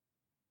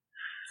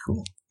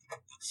Cool.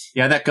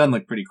 Yeah, that gun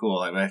looked pretty cool,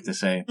 I have to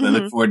say. I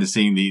look forward to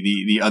seeing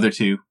the other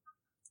two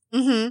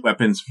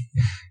weapons.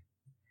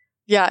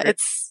 Yeah,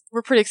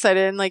 we're pretty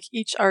excited, and like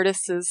each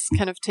artist is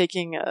kind of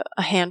taking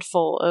a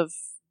handful of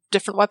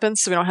different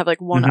weapons, so we don't have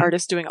like one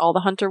artist doing all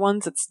the hunter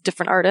ones. It's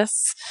different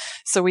artists.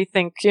 So we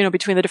think,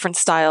 between the different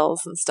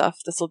styles and stuff,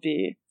 this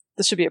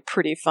should be a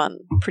pretty fun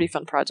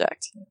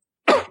project.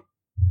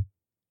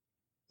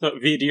 So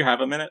V, do you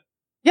have a minute?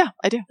 Yeah,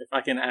 I do. If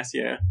I can ask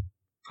you a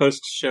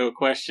post-show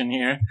question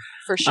here.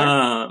 For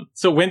sure.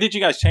 So when did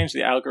you guys change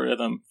the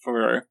algorithm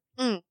for,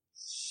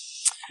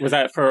 was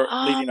that for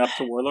leading up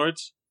to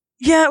Warlords?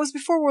 Yeah, it was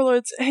before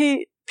Warlords.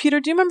 Hey, Peter,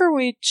 do you remember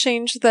we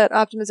changed that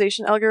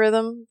optimization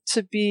algorithm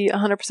to be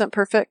 100%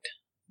 perfect?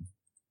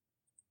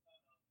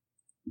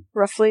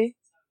 Roughly?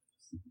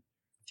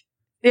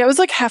 Yeah, it was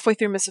like halfway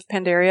through Mists of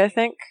Pandaria, I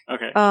think.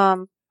 Okay.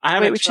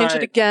 We changed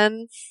it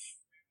again.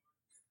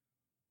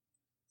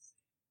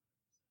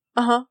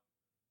 Uh-huh.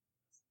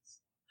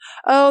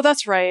 Oh,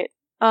 that's right.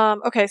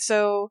 Okay,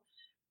 so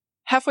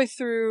halfway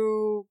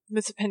through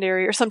Mists of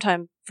Pandaria, or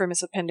sometime for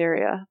Mists of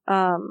Pandaria,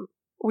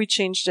 we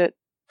changed it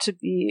to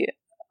be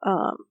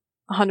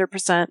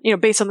 100%,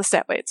 based on the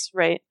stat weights,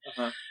 right?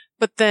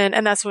 But then,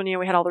 and that's when,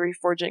 we had all the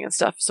reforging and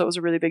stuff, so it was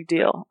a really big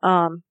deal.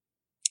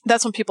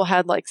 That's when people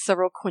had like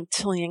several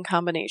quintillion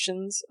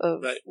combinations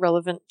of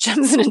relevant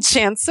gems and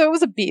enchants, so it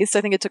was a beast.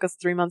 I think it took us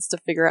 3 months to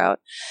figure out.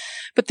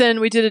 But then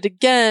we did it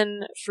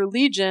again for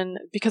Legion,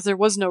 because there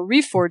was no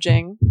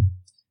reforging.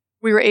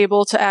 We were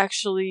able to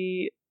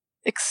actually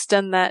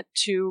extend that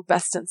to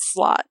best in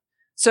slot.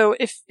 So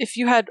if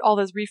you had all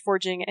this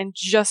reforging and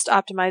just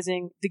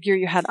optimizing the gear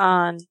you had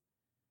on,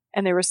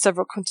 and there were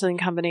several quintillion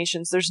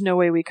combinations, there's no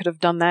way we could have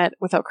done that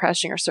without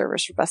crashing our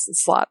servers for best in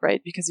slot,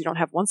 right? Because you don't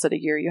have one set of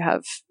gear, you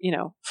have,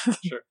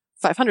 Sure.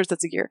 500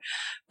 sets of gear.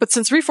 But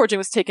since reforging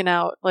was taken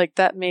out, like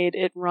that made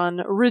it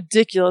run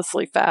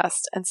ridiculously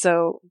fast. And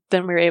so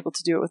then we were able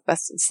to do it with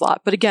best in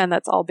slot. But again,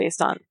 that's all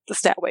based on the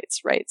stat weights,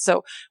 right?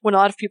 So when a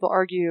lot of people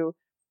argue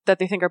that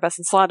they think our best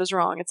in slot is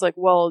wrong, it's like,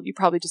 well, you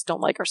probably just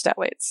don't like our stat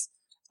weights.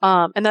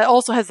 And that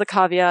also has the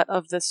caveat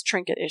of this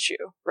trinket issue,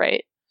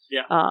 right?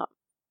 Yeah.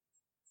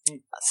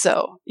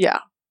 So, yeah.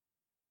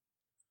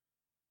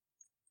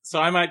 So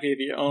I might be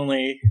the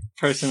only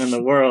person in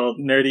the world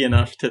nerdy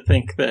enough to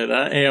think that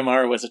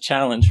AMR was a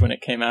challenge when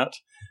it came out.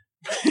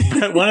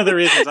 But one of the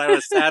reasons I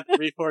was sad that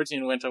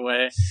Reforging went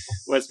away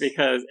was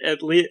because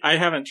at least I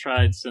haven't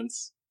tried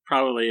since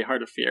probably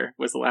Heart of Fear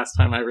was the last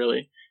time I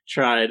really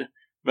tried.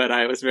 But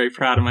I was very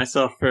proud of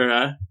myself for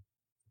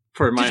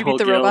my whole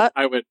guild. Robot?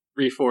 I would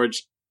reforge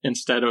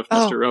instead of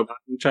Mr. Robot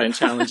and try and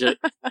challenge it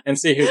and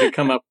see who could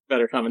come up with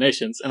better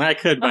combinations. And I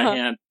could by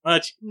hand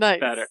much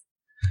better.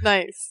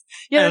 Nice.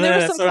 Yeah, and there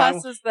were some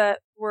classes that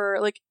were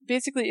like,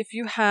 basically if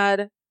you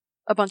had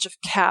a bunch of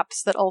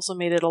caps, that also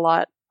made it a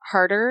lot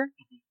harder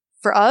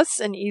for us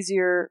and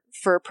easier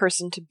for a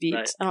person to beat.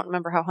 Right. I don't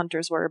remember how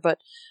hunters were, but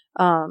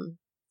then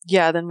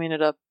we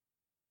ended up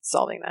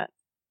solving that,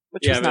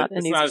 which was not an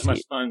easy feat. It's not as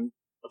much fun.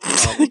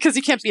 Because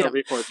you can't beat them.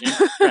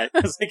 Right,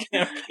 because I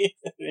can't beat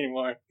it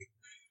anymore.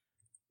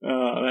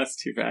 Oh, that's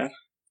too bad.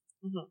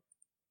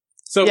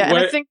 So yeah, and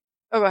I think...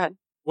 Oh, go ahead.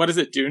 What does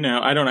it do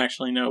now? I don't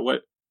actually know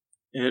what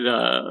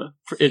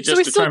it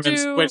just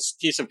determines which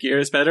piece of gear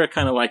is better.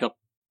 Kind of like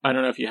I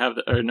don't know if you have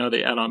know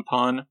the add-on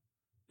pawn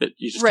that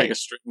you just take a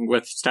string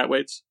with stat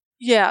weights.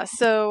 Yeah,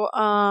 so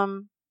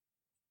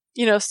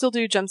still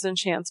do gems and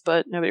enchants,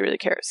 but nobody really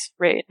cares,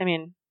 right? I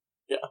mean,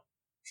 yeah,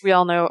 we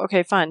all know.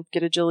 Okay, fine,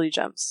 get agility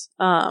gems.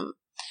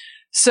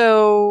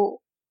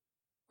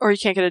 Or you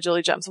can't get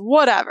agility gems.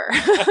 Whatever.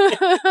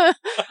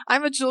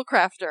 I'm a jewel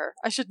crafter.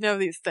 I should know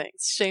these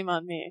things. Shame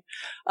on me.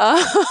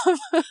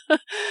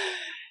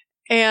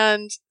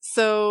 And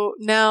so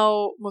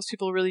now most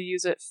people really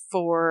use it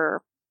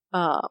for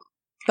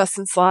best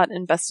in slot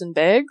and best in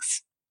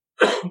bags.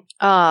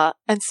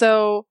 And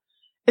so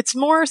it's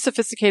more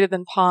sophisticated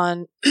than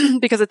pawn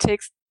because it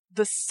takes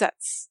the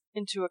sets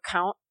into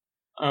account.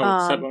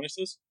 Set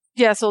bonuses?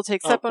 Yeah, so it'll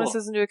take set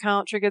bonuses into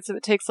account, trinkets. If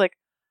it takes like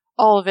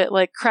all of it,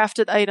 like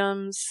crafted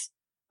items,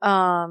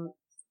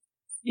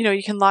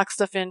 you can lock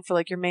stuff in for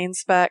like your main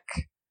spec,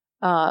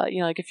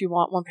 like if you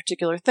want one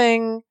particular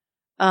thing.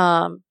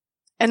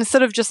 And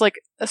instead of just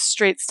like a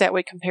straight stat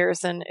weight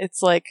comparison,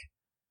 it's like,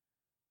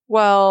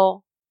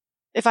 well,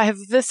 if I have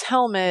this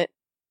helmet,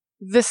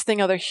 this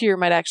thing over here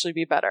might actually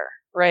be better,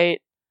 right?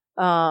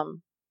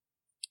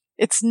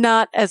 It's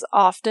not as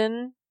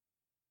often,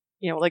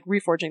 like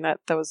reforging that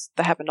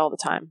happened all the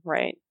time,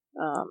 right?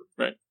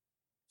 Right.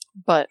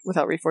 But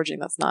without reforging,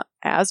 that's not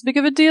as big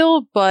of a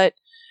deal, but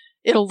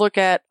it'll look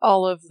at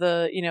all of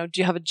the,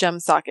 do you have a gem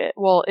socket?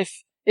 Well,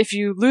 if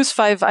you lose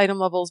 5 item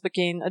levels but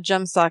gain a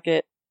gem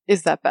socket,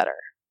 is that better?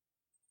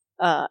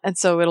 And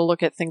so it'll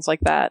look at things like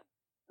that.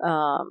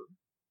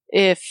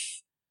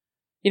 Is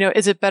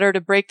it better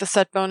to break the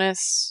set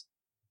bonus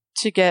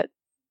to get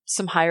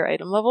some higher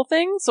item level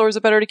things, or is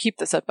it better to keep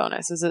the set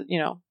bonus? Is it,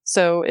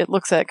 so it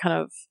looks at kind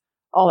of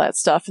all that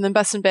stuff. And then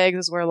best in bags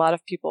is where a lot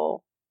of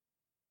people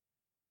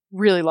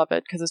really love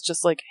it because it's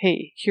just like,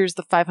 hey, here's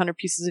the 500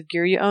 pieces of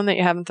gear you own that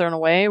you haven't thrown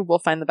away. We'll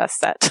find the best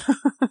set.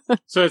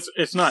 So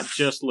it's not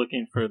just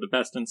looking for the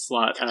best in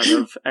slot out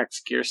of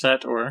X gear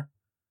set, or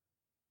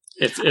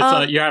it's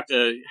you have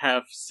to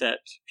have set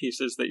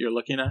pieces that you're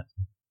looking at.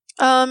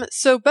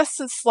 So best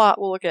in slot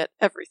will look at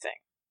everything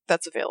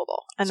that's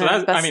available, and so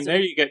then there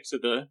you get to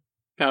the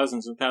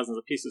thousands and thousands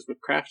of pieces with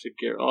crafted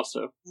gear.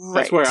 Also, right.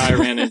 That's where I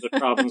ran into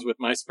problems with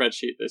my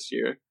spreadsheet this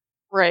year.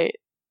 Right.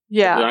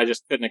 Yeah. I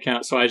just couldn't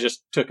account, so I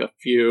just took a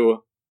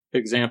few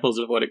examples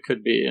of what it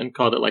could be and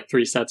called it like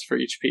 3 sets for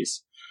each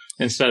piece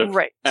instead of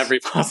every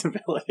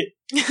possibility.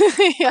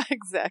 Yeah,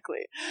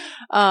 exactly.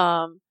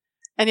 And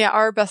yeah,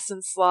 our best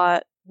in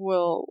slot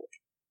will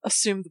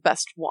assume the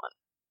best one,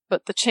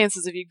 but the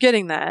chances of you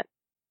getting that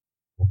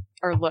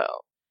are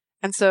low.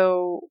 And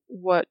so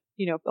what,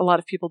 a lot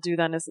of people do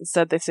then is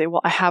instead they say,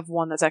 well, I have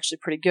one that's actually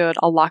pretty good.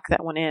 I'll lock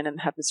that one in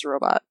and have this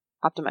robot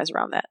optimize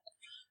around that,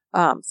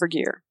 for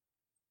gear.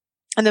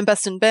 And then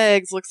best in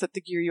bags looks at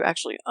the gear you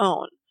actually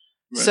own.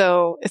 Right.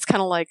 So it's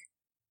kind of like,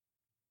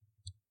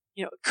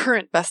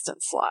 current best in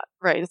slot,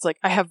 right? It's like,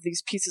 I have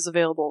these pieces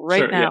available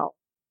right now. Yeah.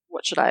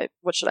 What should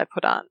I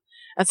put on?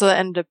 And so that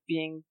ended up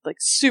being like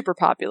super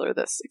popular,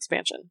 this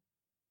expansion.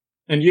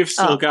 And you've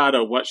still got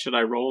a what should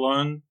I roll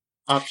on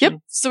option?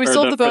 Yep. So we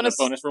still have the bonus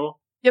roll.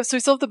 Yep. So we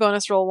still have the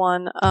bonus roll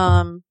one.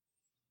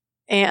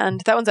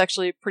 And that one's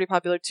actually pretty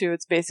popular too.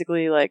 It's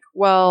basically like,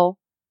 well,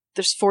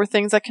 there's 4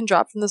 things that can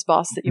drop from this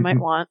boss that you might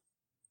want.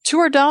 2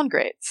 are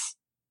downgrades.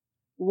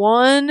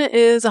 1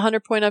 is a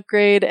 100-point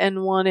upgrade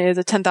and 1 is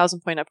a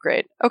 10,000-point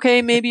upgrade.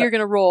 Okay, maybe you're going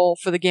to roll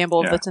for the gamble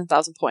of the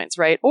 10,000 points,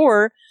 right?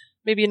 Or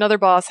maybe another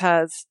boss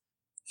has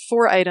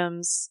 4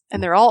 items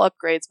and they're all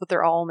upgrades, but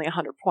they're all only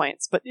 100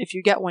 points. But if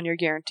you get one, you're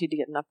guaranteed to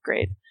get an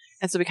upgrade.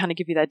 And so we kind of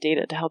give you that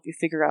data to help you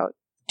figure out,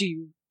 do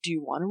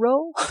you want to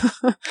roll?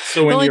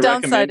 So when you're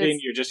recommending,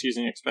 you're just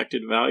using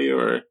expected value,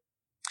 or?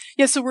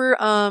 Yeah, so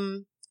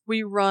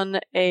we run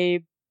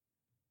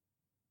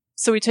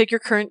so we take your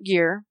current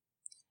gear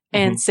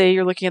and say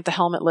you're looking at the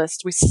helmet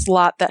list. We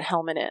slot that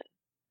helmet in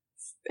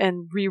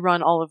and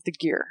rerun all of the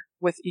gear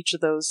with each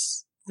of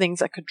those things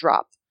that could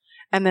drop.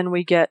 And then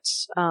we get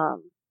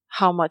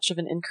how much of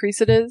an increase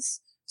it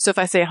is. So if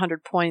I say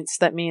 100 points,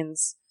 that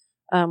means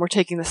we're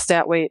taking the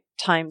stat weight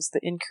times the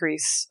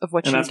increase of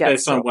what you get. And that's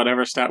based on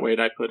whatever stat weight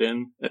I put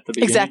in at the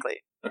beginning? Exactly.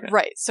 Okay.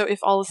 Right. So if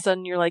all of a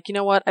sudden you're like, you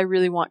know what, I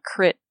really want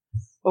crit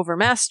over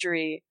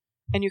mastery,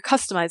 and you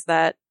customize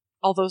that,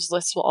 all those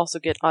lists will also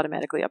get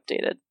automatically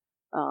updated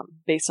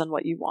based on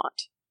what you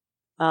want.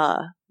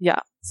 Yeah,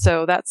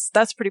 so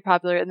that's pretty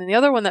popular. And then the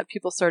other one that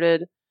people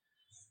started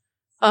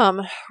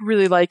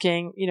really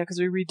liking, because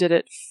we redid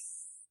it,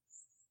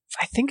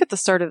 I think at the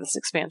start of this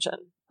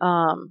expansion,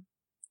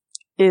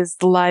 is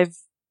the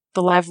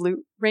live loot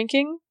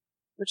ranking,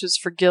 which is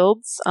for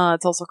guilds.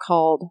 It's also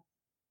called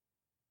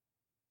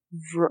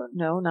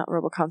not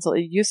RoboConsole.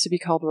 It used to be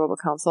called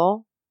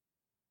RoboConsole.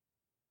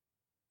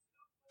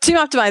 Team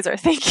Optimizer,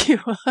 thank you.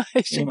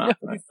 Team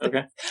Optimizer,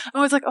 okay. I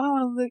was like, I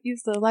want to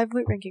use the live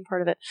loot ranking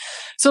part of it.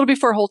 So it'll be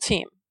for a whole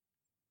team.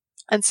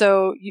 And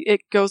so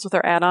it goes with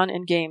our add-on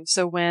in game.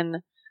 So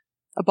when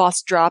a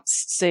boss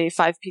drops, say,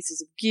 5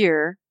 pieces of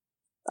gear,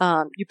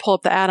 you pull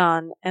up the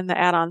add-on, and the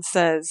add-on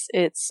says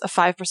it's a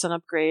 5%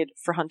 upgrade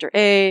for Hunter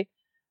A,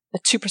 a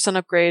 2%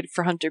 upgrade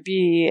for Hunter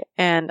B,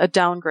 and a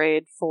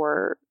downgrade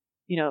for,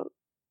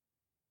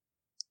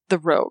 the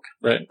rogue.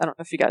 Right. I don't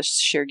know if you guys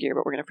share gear,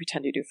 but we're going to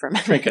pretend you do for a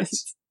minute.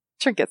 Trinkets.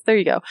 Trinkets, there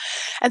you go.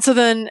 And so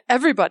then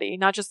everybody,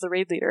 not just the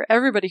raid leader,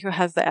 everybody who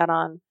has the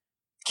add-on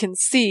can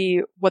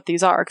see what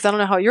these are. Because I don't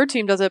know how your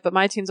team does it, but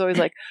my team's always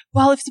like,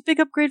 well, if it's a big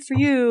upgrade for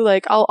you,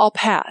 like, I'll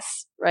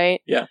pass, right?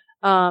 Yeah.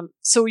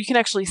 So you can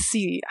actually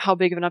see how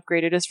big of an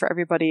upgrade it is for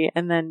everybody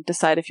and then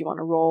decide if you want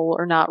to roll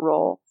or not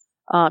roll.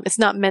 It's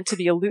not meant to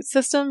be a loot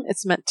system.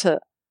 It's meant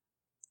to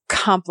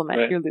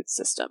complement your loot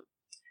system.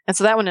 And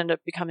so that one ended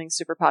up becoming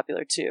super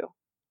popular too.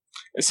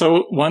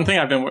 So one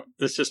thing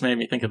this just made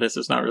me think of this,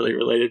 it's not really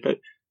related, but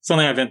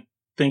something I've been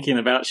thinking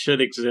about should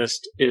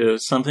exist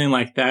is something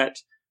like that,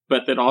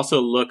 but that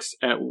also looks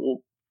at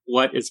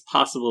what is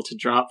possible to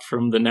drop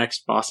from the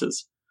next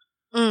bosses.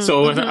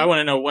 So I want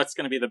to know what's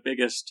going to be the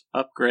biggest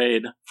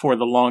upgrade for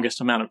the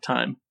longest amount of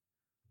time.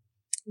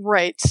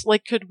 Right.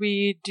 Like, could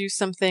we do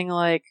something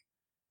like,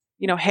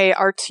 hey,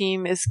 our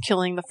team is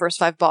killing the first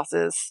 5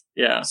 bosses.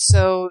 Yeah.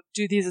 So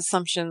do these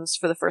assumptions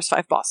for the first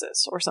 5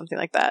 bosses or something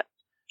like that.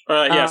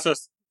 So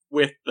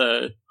with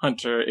the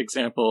Hunter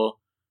example,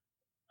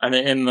 I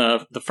think in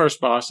the first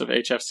boss of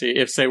HFC,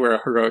 if say we're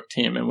a heroic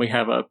team and we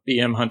have a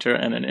BM Hunter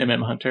and an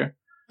MM Hunter,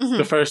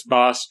 the first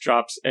boss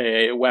drops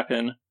a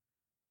weapon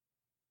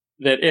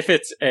that if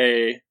it's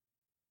a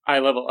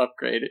high-level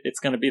upgrade, it's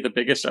going to be the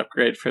biggest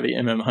upgrade for the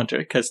MM Hunter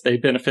because they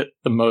benefit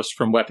the most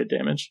from weapon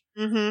damage.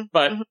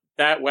 But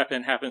that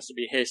weapon happens to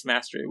be Haste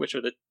Mastery, which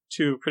are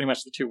pretty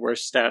much the 2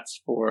 worst stats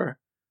for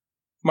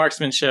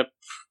marksmanship.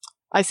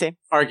 I see.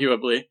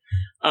 Arguably.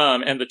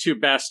 And the 2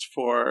 best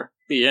for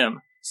BM.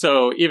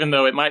 So even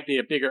though it might be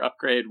a bigger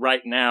upgrade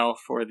right now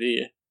for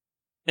the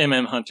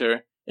MM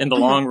Hunter, in the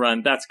long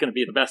run, that's going to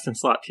be the best in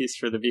slot piece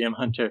for the VM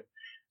Hunter.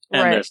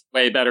 And there's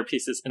way better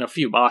pieces and a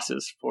few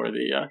bosses for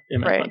the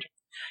MF Hunter.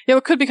 Yeah,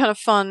 what could be kind of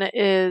fun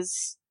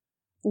is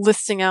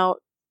listing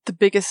out the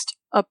biggest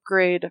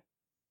upgrade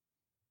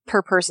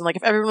per person. Like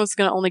if everyone was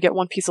going to only get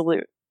one piece of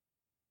loot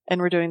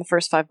and we're doing the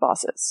first 5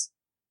 bosses,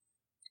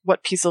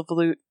 what piece of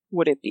loot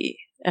would it be?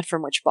 And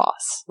from which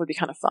boss would be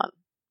kind of fun.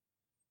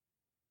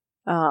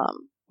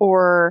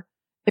 Or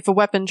if a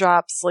weapon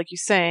drops, like you're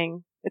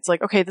saying, it's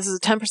like, okay, this is a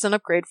 10%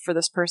 upgrade for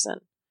this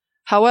person.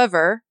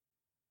 However,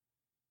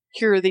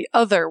 here are the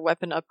other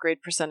weapon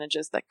upgrade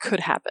percentages that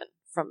could happen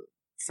from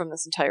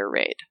this entire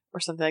raid or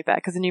something like that.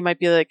 Because then you might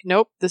be like,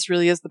 nope, this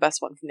really is the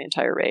best one from the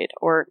entire raid.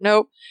 Or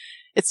nope,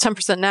 it's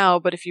 10% now,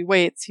 but if he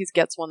waits, he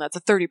gets one that's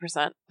a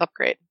 30%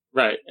 upgrade.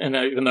 Right. And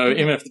even though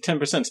even if the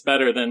 10% is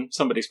better than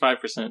somebody's 5%,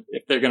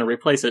 if they're going to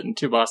replace it in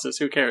 2 bosses,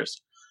 who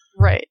cares?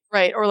 Right.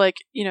 Or like,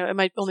 it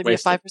might only be a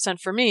 5%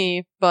 for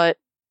me, but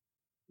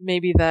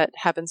maybe that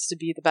happens to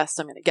be the best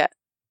I'm going to get.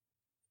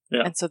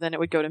 Yeah. And so then it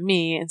would go to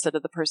me instead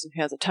of the person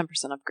who has a 10%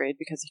 upgrade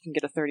because he can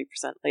get a 30%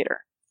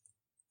 later.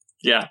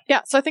 Yeah. Yeah,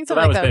 so I think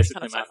something like that would be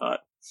kind of fun. That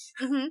was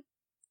basically my thought.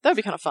 That would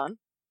be kind of fun.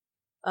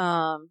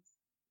 I'm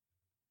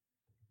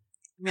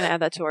going to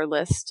add that to our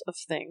list of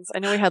things. I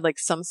know we had like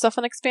some stuff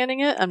on expanding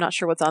it. I'm not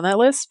sure what's on that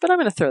list, but I'm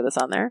going to throw this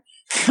on there.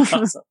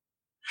 Awesome.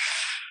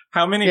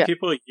 How many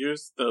people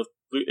use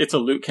it's a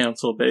loot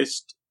council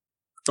based,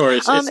 or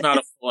it's not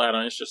a full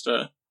add-on, it's just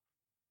a...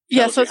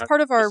 Yeah, so it's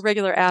part of our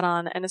regular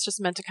add-on, and it's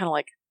just meant to kind of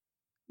like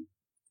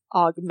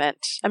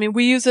augment. I mean,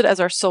 we use it as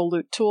our sole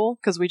loot tool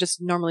because we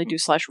just normally do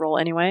 /roll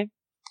anyway.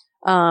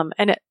 And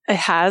it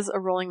has a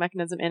rolling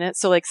mechanism in it.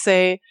 So like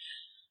say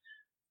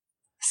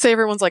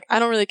everyone's like, I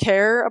don't really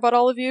care about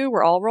all of you,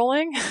 we're all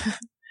rolling.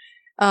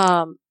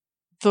 The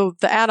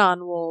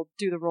add-on will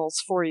do the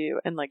rolls for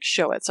you and like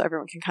show it so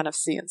everyone can kind of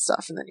see and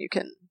stuff, and then you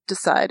can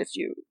decide if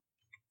you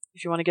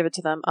want to give it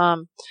to them.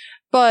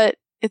 But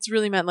it's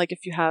really meant like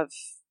if you have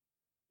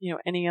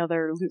any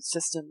other loot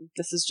system,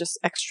 this is just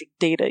extra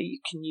data you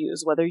can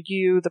use, whether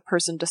you, the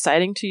person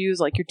deciding to use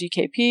like your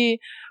DKP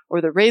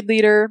or the raid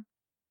leader.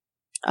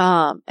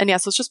 So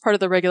it's just part of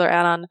the regular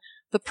add-on.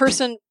 The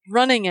person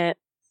running it,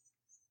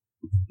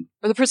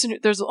 or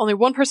there's only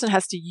one person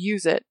has to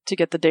use it to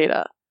get the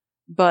data,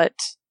 but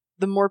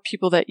the more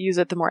people that use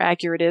it, the more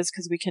accurate it is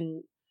because we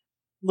can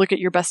look at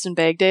your best in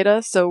bag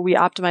data. So we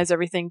optimize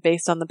everything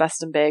based on the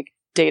best in bag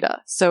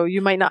data. So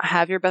you might not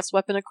have your best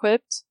weapon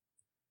equipped,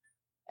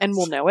 and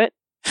we'll know it.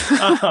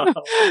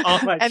 All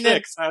my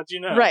chicks, how'd you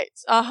know? Right.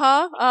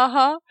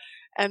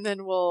 And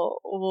then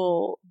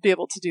we'll be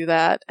able to do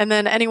that. And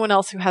then anyone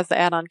else who has the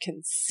add-on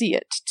can see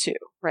it too,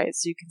 right?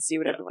 So you can see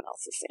what everyone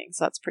else is seeing.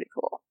 So that's pretty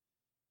cool.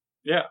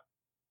 Yeah.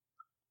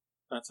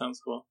 That sounds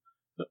cool.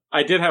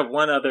 I did have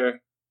one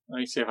other, let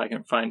me see if I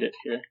can find it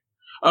here.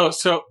 Oh,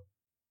 so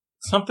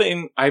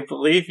something I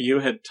believe you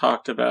had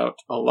talked about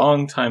a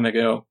long time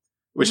ago,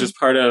 which is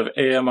part of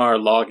AMR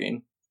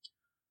logging.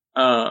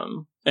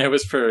 And it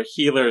was for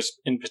healers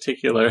in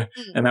particular,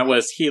 and that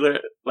was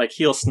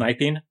heal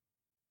sniping,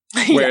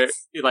 where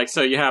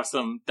so you have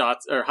some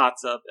dots or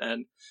hots up,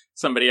 and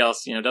somebody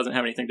else doesn't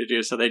have anything to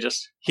do, so they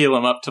just heal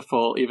them up to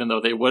full, even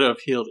though they would have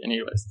healed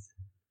anyways.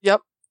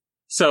 Yep.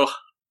 So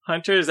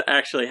hunters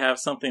actually have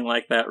something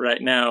like that right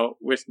now.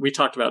 We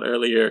talked about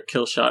earlier,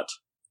 kill shot,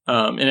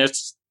 and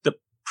it's the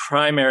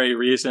primary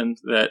reason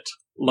that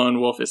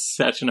Lone Wolf is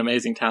such an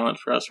amazing talent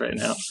for us right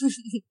now,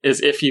 is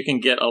if you can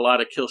get a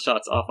lot of kill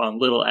shots off on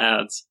little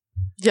ads.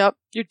 Yep,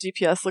 your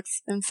DPS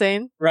looks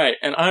insane. Right,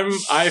 and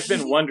I've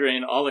been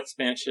wondering all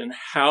expansion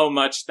how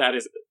much that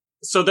is.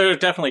 So there are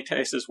definitely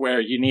cases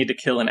where you need to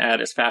kill an ad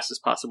as fast as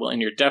possible,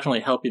 and you're definitely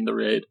helping the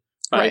raid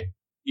by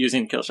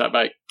using kill shot,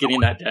 by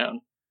getting that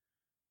down.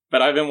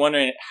 But I've been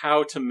wondering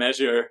how to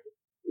measure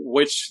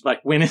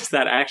when is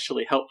that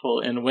actually helpful,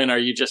 and when are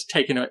you just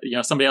taking it?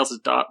 Somebody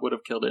else's dot would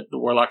have killed it. The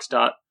Warlock's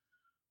dot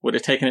would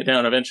have taken it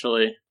down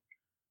eventually,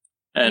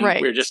 and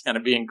we're just kind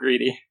of being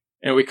greedy,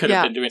 and we could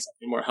have been doing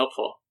something more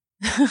helpful.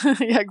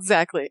 Yeah,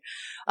 exactly.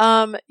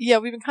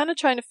 We've been kind of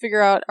trying to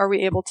figure out, are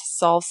we able to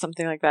solve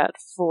something like that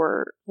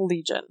for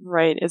Legion,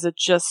 right? Is it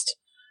just,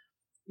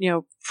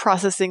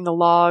 processing the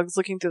logs,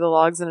 looking through the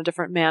logs in a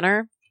different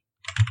manner,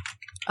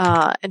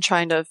 and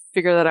trying to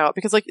figure that out?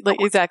 Because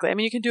exactly, I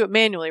mean, you can do it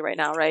manually right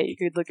now, right? You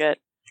could look at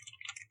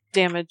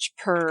damage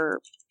per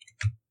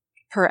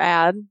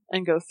ad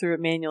and go through it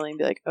manually and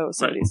be like, oh,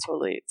 somebody's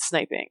totally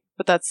sniping.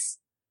 But that's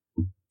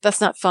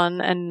not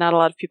fun, and not a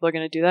lot of people are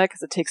going to do that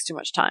because it takes too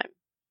much time.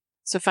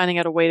 So finding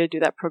out a way to do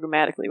that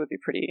programmatically would be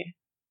pretty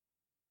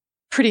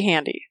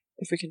handy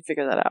if we can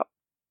figure that out.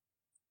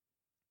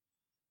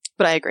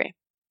 But I agree.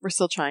 We're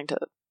still trying to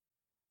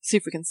see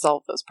if we can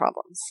solve those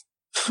problems.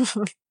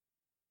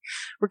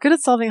 We're good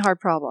at solving hard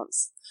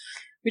problems.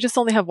 We just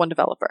only have one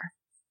developer.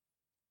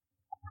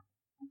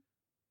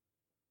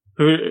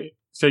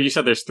 So you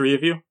said there's 3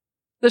 of you?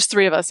 There's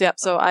 3 of us, yep.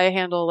 So I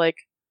handle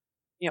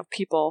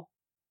people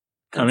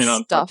coming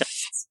on stuff.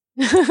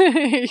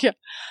 Yeah.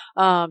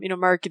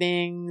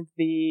 Marketing,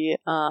 the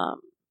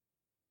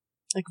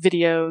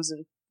videos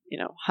and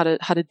how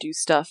to do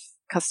stuff,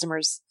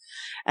 customers.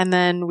 And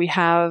then we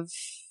have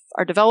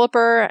our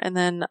developer, and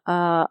then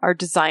our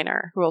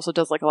designer, who also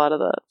does like a lot of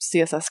the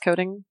CSS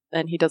coding,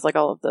 and he does like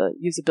all of the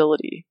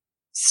usability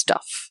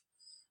stuff.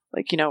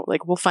 Like,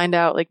 like we'll find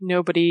out like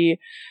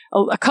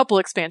a couple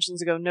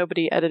expansions ago,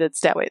 nobody edited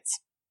stat weights.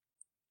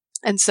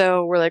 And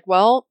so we're like,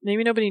 well,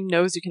 maybe nobody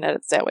knows you can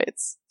edit stat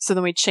weights. So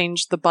then we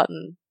changed the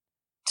button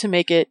to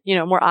make it,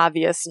 more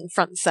obvious and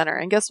front and center.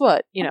 And guess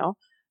what? Now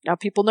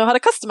people know how to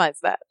customize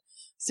that.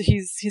 So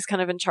he's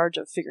kind of in charge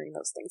of figuring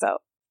those things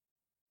out.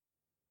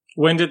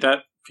 When did that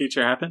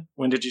feature happen?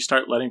 When did you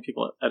start letting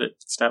people edit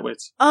stat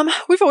weights?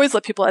 We've always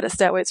let people edit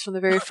stat weights from the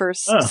very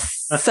first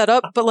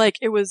setup, but like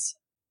it was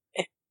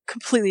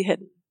completely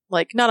hidden,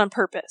 like not on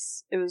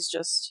purpose. It was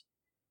just,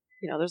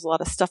 there's a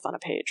lot of stuff on a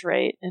page,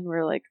 right? And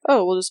we're like,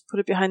 oh, we'll just put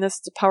it behind this.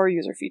 It's a power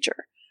user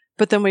feature.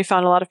 But then we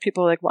found a lot of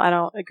people like, well, I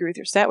don't agree with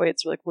your stat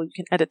weights. We're like, well, you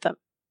can edit them.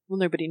 Well,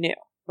 nobody knew.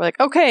 We're like,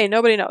 okay,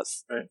 nobody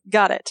knows. Right.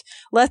 Got it.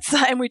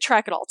 And we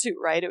track it all too,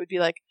 right? It would be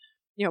like,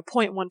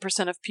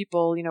 0.1% of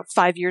people,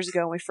 5 years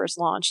ago when we first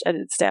launched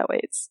edited stat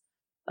weights.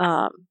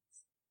 And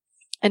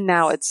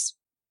now it's,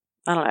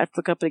 I don't know, I have to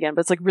look up it again,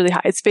 but it's like really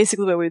high. It's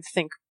basically what we would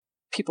think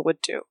people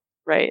would do,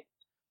 right?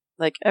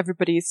 Like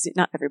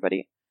not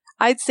everybody.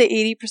 I'd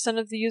say 80%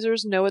 of the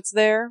users know it's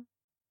there.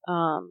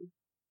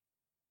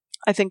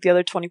 I think the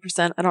other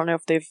 20%, I don't know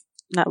if they've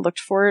not looked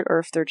for it or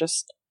if they're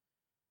just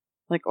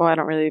like, oh, I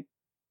don't really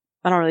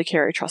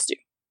care. I trust you.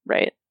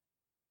 Right.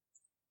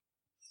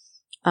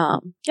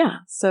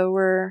 So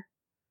we're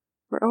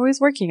always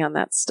working on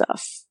that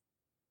stuff.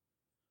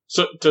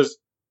 So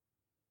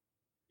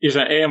is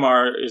an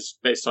AMR is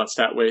based on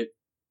stat weight,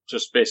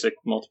 just basic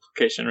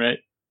multiplication, right?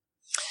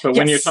 But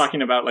when you're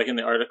talking about like in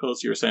the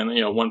articles, you were saying,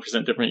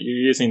 1% different, you're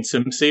using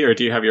SimC, or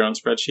do you have your own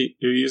spreadsheet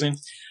you're using?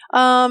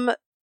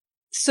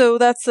 So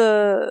that's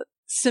a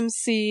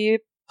SimC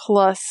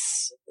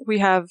plus we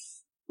have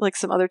like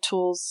some other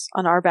tools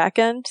on our back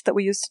end that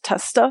we use to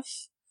test stuff.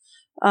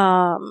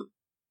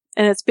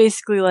 And it's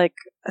basically like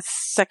a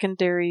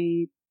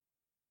secondary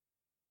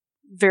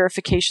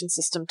verification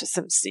system to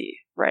SimC,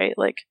 right?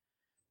 Like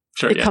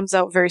it comes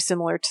out very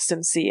similar to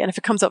SimC. And if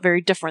it comes out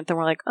very different, then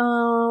we're like,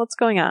 oh, what's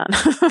going on?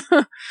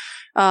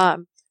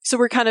 So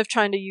we're kind of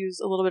trying to use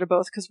a little bit of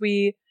both because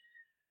we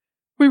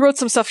wrote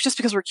some stuff just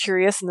because we're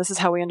curious, and this is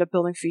how we end up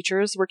building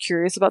features. We're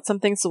curious about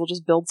something, so we'll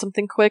just build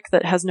something quick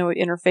that has no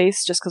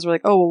interface just because we're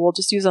like, oh, well, we'll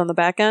just use it on the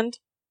back end.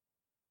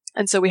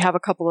 And so we have a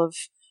couple of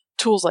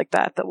tools like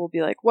that will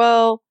be like,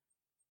 well,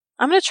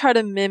 I'm going to try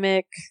to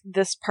mimic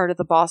this part of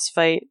the boss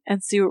fight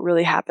and see what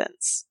really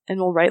happens. And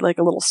we'll write like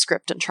a little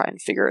script and try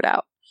and figure it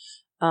out.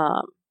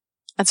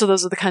 And so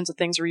those are the kinds of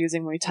things we're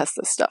using when we test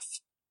this stuff.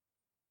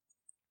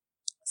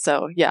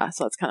 So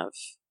that's kind of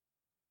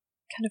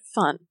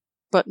fun.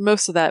 But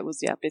most of that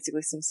was,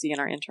 basically SimC in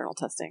our internal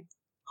testing.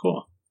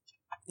 Cool.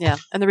 Yeah,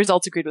 and the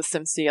results agreed with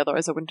SimC,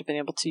 otherwise I wouldn't have been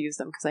able to use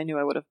them because I knew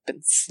I would have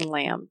been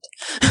slammed.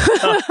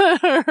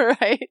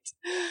 Right?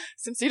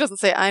 SimC doesn't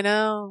say, I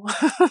know.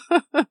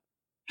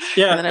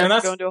 Yeah, and then I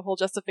have to go into a whole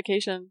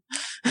justification.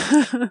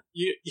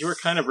 You were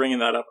kind of bringing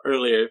that up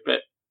earlier,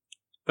 but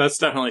that's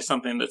definitely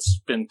something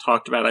that's been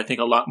talked about, I think,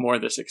 a lot more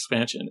this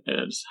expansion,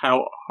 is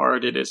how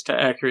hard it is to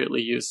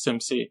accurately use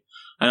SimC.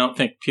 I don't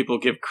think people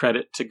give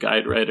credit to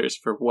guide writers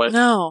for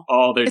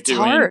all they're doing,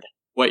 hard.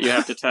 What you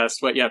have to test,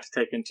 what you have to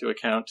take into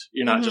account.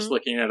 You're not just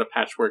looking at a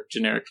patchwork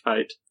generic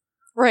fight.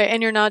 Right,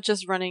 and you're not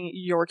just running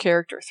your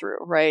character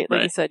through, right?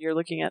 Like you said, you're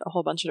looking at a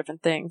whole bunch of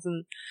different things.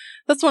 And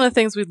that's one of the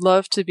things we'd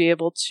love to be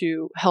able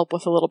to help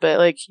with a little bit.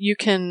 Like, you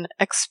can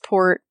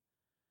export,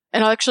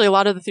 and actually a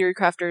lot of the theory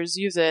crafters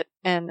use it,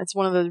 and it's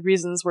one of the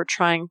reasons we're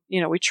trying,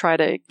 we try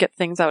to get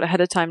things out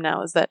ahead of time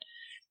now, is that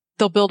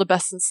they'll build a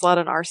best in slot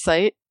on our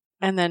site,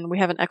 and then we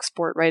have an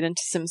export right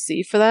into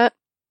SimC for that.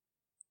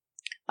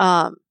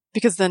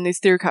 Because then these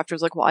theory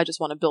crafters are like, well, I just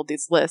want to build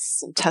these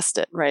lists and test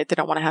it, right? They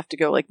don't want to have to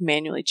go like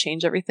manually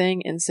change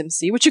everything in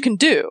SimC, which you can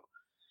do,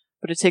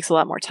 but it takes a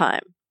lot more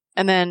time.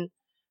 And then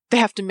they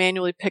have to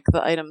manually pick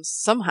the items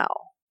somehow,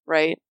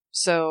 right?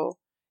 So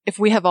if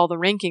we have all the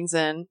rankings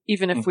in,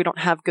 even if we don't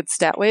have good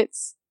stat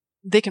weights,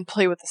 they can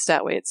play with the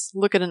stat weights,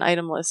 look at an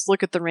item list,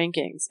 look at the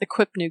rankings,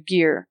 equip new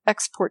gear,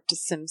 export to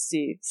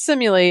SimC,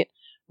 simulate,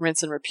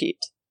 rinse and repeat.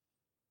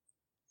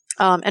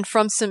 And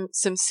from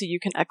SimC, you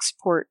can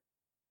export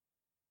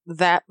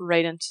that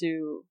right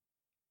into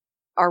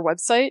our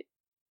website.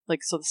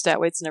 Like, so the stat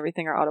weights and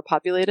everything are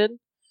auto-populated.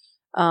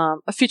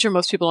 A feature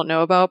most people don't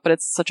know about, but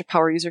it's such a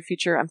power user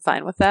feature, I'm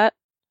fine with that.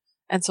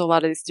 And so a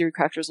lot of these theory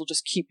crafters will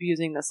just keep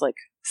using this like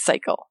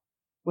cycle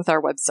with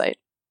our website.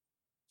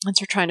 And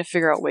so we're trying to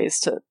figure out ways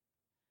to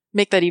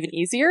make that even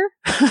easier,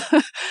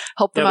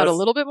 help them out a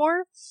little bit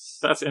more.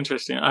 That's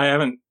interesting. I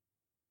haven't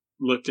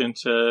looked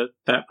into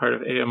that part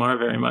of AMR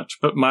very much,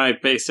 but my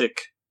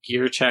basic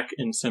gear check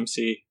in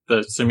SimC,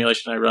 the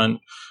simulation I run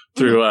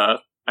through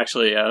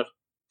actually a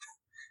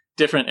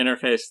different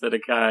interface that a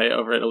guy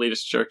over at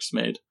Elitist Jerks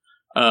made.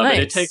 Nice. But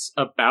it takes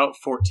about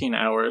 14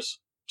 hours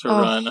to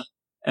run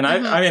And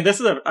I mean,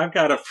 I've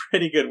got a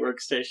pretty good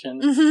workstation.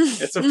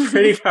 It's a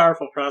pretty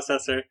powerful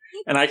processor,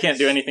 and I can't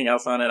do anything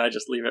else on it. I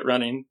just leave it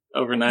running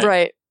overnight.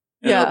 Right.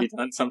 And it'll be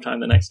done sometime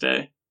the next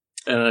day.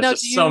 And there's Now,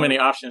 just so many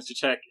options to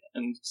check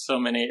and so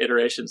many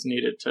iterations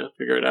needed to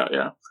figure it out.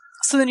 Yeah.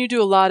 So then you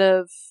do a lot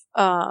of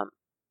pretty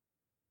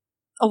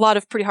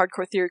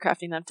hardcore theory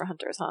crafting then for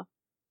hunters, huh?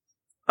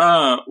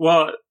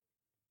 Well,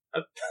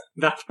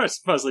 that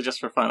part's mostly just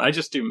for fun. I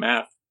just do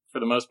math for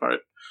the most part.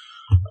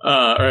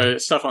 Or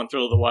stuff on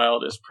Thrill of the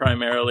Wild is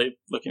primarily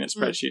looking at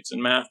spreadsheets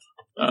and math.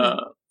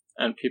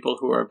 And people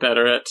who are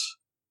better at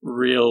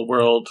real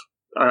world,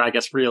 or I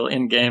guess real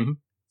in-game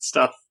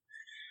stuff,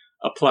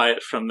 apply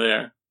it from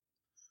there.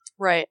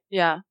 Right,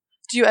 yeah.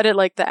 Do you edit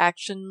like the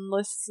action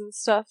lists and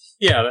stuff?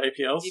 Yeah, the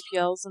APLs.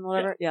 APLs and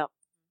whatever, yeah.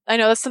 I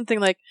know, that's something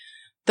like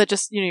that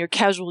just, your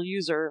casual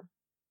user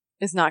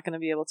is not going to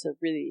be able to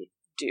really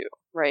do,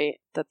 right?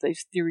 That the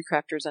theory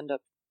crafters end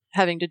up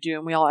having to do,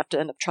 and we all have to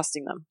end up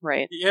trusting them,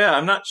 right? Yeah,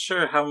 I'm not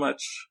sure how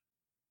much.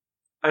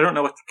 I don't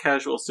know what the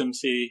casual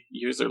SimC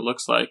user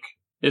looks like.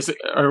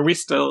 Are we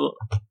still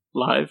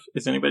live?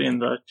 Is anybody in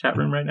the chat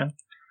room right now?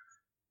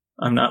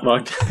 I'm not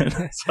logged in,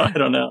 so I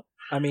don't know.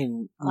 I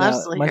mean,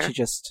 Munchie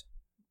just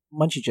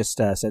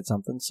said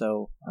something,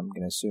 so I'm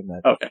going to assume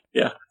that. Okay,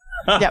 yeah.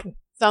 Yep,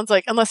 sounds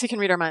like, unless he can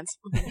read our minds.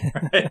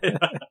 Right.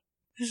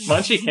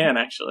 Munchie can,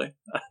 actually.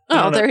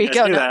 Oh, there you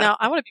go. Now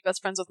I want to be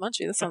best friends with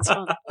Munchie. This sounds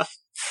fun.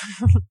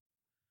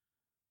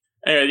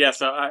 Anyway, yeah,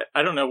 so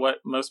I don't know what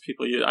most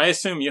people use. I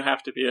assume you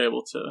have to be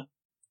able to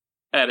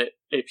edit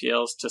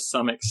APLs to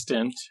some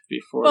extent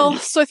before. Well,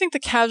 so I think the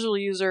casual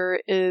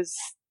user is,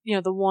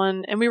 the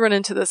one, and we run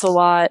into this a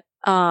lot.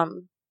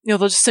 They'll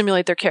just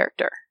simulate their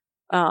character,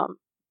 and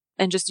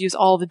just use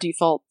all the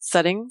default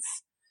settings,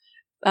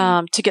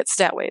 to get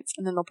stat weights,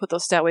 and then they'll put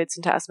those stat weights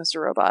into Ask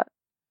Mr. Robot.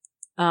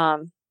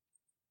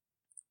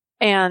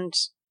 And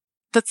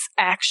that's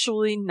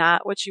actually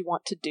not what you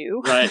want to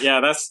do. Right,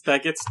 yeah,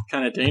 that gets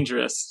kind of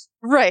dangerous.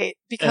 Right,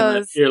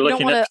 because you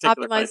don't want to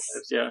optimize.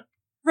 Yeah.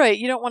 Right,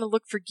 you don't want to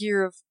look for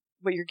gear of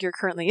what your gear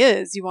currently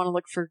is. You want to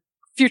look for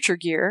future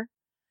gear.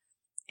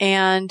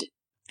 And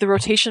the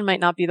rotation might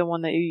not be the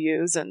one that you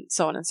use, and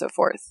so on and so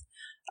forth.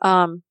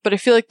 But I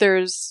feel like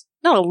there's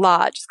not a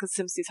lot, just because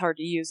SimC is hard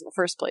to use in the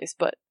first place,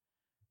 but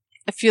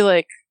I feel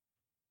like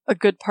a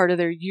good part of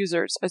their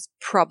users is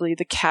probably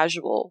the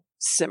casual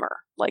simmer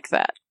like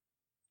that.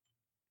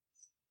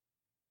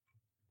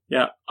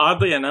 Yeah,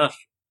 oddly enough,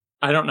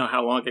 I don't know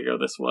how long ago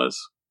this was,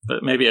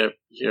 but maybe a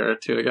year or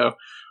two ago,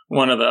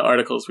 one of the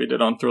articles we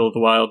did on Thrill of the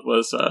Wild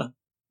was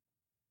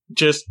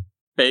just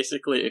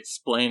basically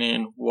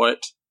explaining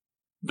what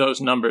those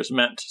numbers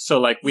meant. So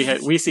like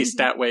we see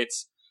stat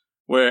weights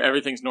where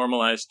everything's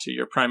normalized to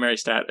your primary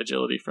stat,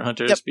 agility for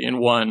hunters being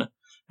 1,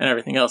 and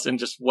everything else, and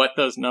just what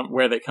those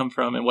where they come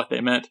from and what they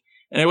meant.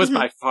 And it was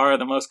by far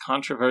the most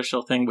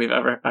controversial thing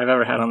I've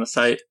ever had on the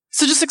site.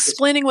 So just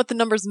explaining what the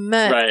numbers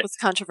meant was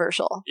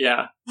controversial.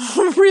 Yeah.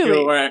 Really?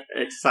 People weren't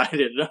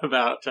excited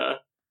about, I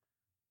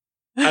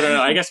don't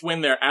know, I guess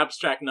when they're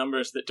abstract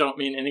numbers that don't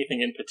mean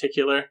anything in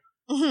particular,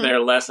 they're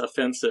less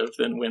offensive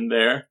than when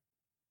they're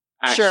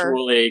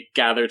actually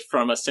gathered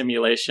from a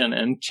simulation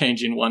and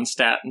changing one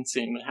stat and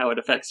seeing how it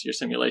affects your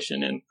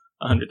simulation in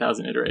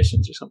 100,000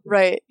 iterations or something.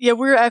 Right. Yeah,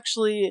 we're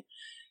actually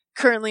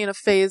currently in a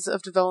phase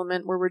of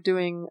development where we're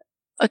doing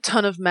a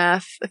ton of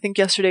math. I think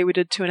yesterday we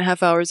did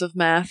 2.5 hours of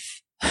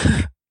math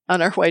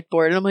on our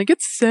whiteboard, and I'm like,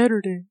 it's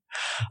Saturday.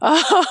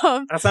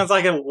 That sounds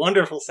like a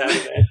wonderful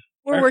Saturday.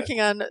 We're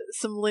working on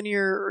some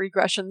linear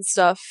regression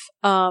stuff,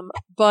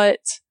 but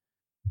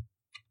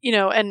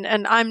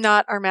and I'm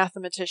not our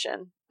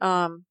mathematician.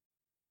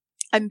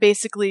 I'm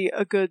basically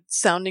a good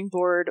sounding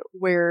board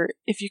where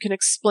if you can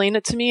explain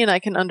it to me and I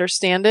can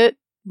understand it,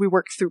 we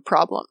work through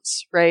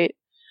problems, right?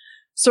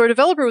 So our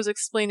developer was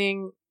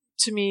explaining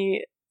to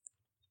me,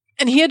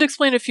 and he had to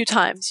explain it a few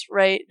times,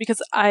 right?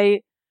 Because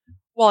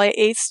while I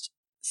aced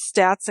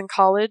stats in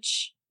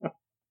college,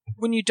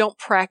 when you don't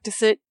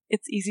practice it,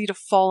 it's easy to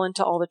fall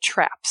into all the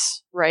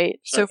traps,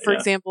 right? So for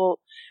example,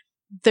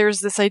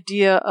 there's this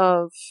idea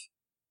of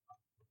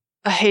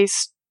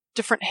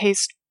different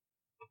haste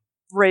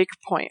break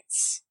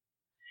points.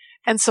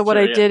 And so what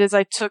I did is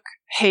I took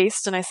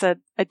haste and I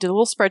did a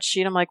little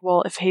spreadsheet. I'm like,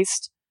 well, if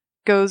haste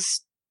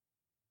goes,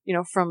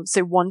 from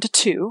say 1 to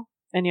 2,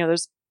 and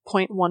there's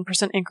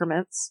 0.1%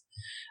 increments,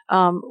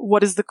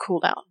 what is the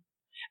cooldown?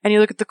 And you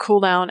look at the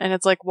cooldown and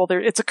it's like, well,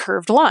 it's a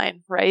curved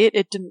line, right?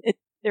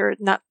 They're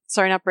not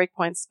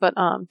breakpoints, but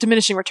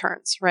diminishing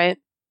returns, right?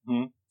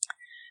 Mm-hmm.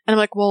 And I'm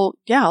like, well,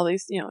 yeah, at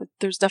least,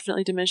 there's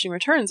definitely diminishing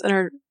returns. And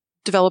our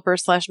developer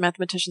 /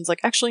 mathematician's like,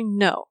 actually,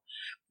 no.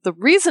 The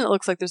reason it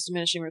looks like there's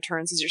diminishing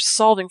returns is you're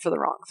solving for the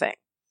wrong thing.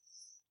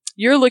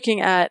 You're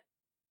looking at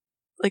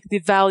like the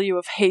value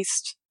of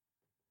haste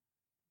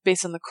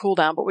based on the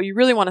cooldown, but what you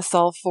really want to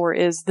solve for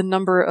is the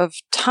number of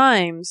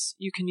times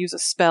you can use a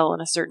spell in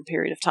a certain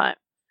period of time.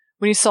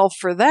 When you solve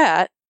for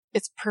that,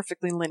 it's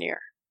perfectly linear.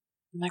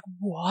 I'm like,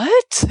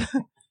 what?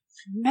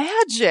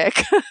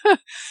 Magic!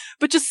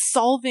 But just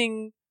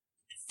solving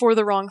for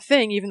the wrong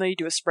thing, even though you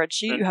do a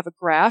spreadsheet, you have a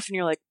graph, and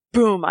you're like,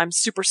 boom, I'm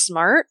super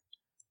smart.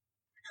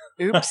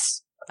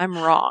 Oops, I'm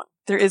wrong.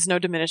 There is no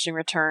diminishing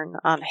return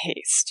on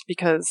haste,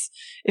 because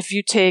if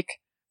you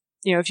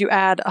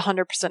add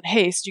 100%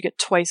 haste, you get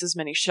twice as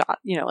many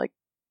like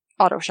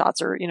auto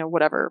shots or,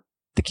 whatever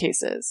the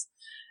case is.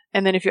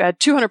 And then if you add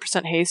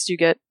 200% haste, you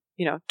get,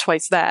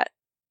 twice that.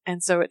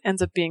 And so it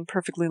ends up being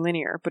perfectly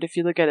linear. But if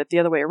you look at it the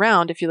other way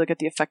around, if you look at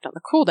the effect on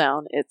the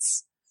cooldown,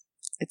 it's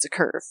a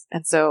curve.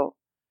 And so,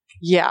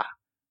 yeah,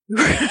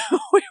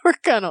 we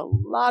work on a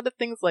lot of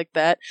things like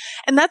that.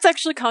 And that's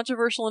actually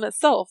controversial in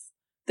itself.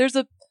 There's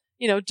a,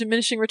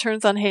 diminishing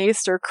returns on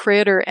haste or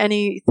crit or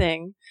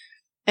anything.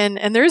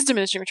 And there is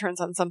diminishing returns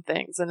on some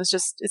things. And it's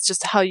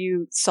just how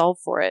you solve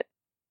for it.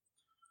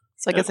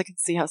 So I guess I can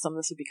see how some of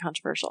this would be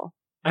controversial.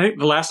 I think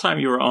the last time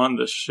you were on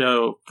the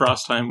show,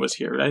 Frostheim was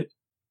here, right?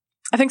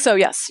 I think so,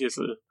 yes. He's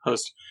the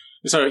host.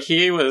 So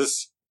he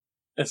was,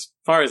 as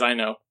far as I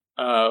know,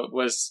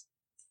 was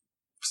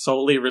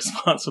solely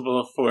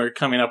responsible for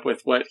coming up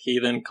with what he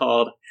then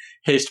called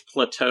haste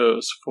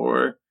plateaus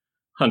for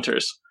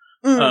hunters,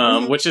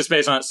 which is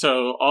based on,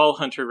 so all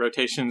hunter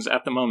rotations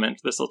at the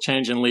moment, this will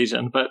change in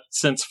Legion, but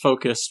since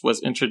Focus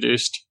was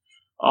introduced,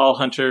 all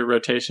hunter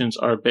rotations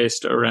are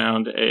based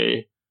around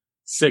a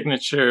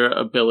signature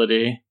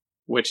ability,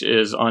 which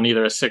is on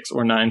either a 6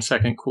 or 9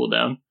 second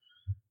cooldown.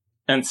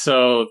 And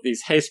so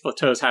these haste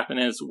plateaus happen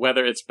is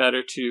whether it's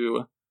better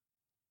to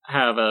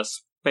have a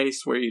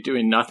space where you're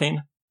doing nothing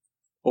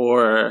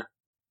or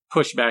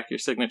push back your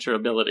signature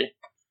ability.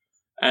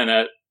 And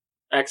at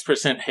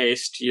X%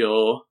 haste,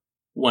 you'll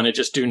want to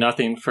just do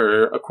nothing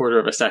for a quarter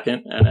of a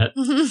second. And at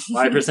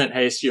 5%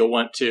 haste, you'll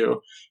want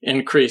to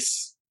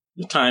increase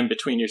the time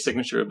between your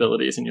signature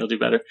abilities and you'll do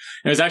better.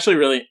 And it was actually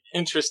really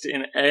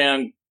interesting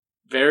and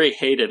very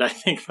hated, I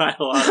think, by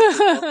a lot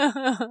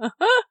of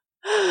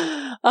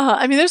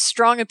people. There's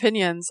strong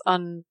opinions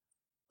on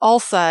all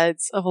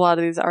sides of a lot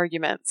of these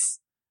arguments.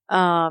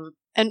 And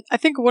I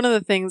think one of the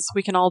things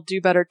we can all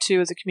do better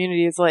too as a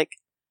community is like,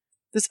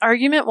 this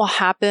argument will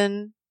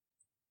happen,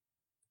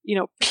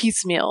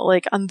 piecemeal,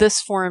 like on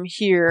this forum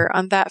here,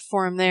 on that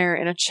forum there,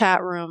 in a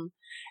chat room,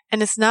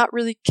 and it's not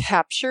really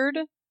captured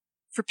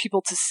for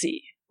people to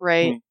see,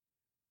 right?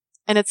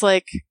 And it's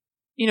like,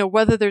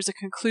 whether there's a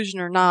conclusion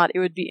or not, it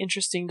would be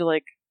interesting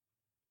to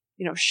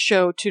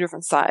show two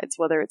different sides,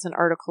 whether it's an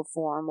article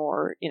form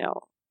or,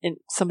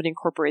 somebody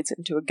incorporates it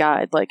into a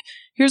guide. Like,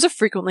 here's a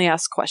frequently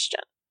asked question,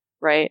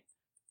 right?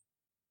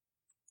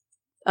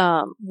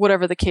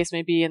 Whatever the case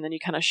may be, and then you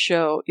kind of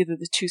show either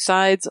the two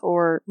sides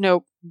or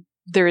no,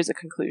 there is a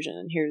conclusion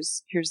and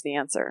here's the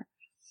answer.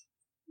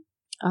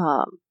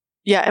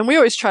 And we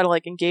always try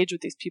to engage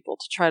with these people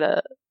to try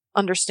to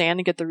understand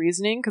and get the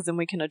reasoning, because then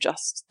we can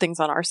adjust things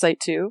on our site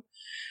too.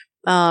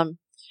 And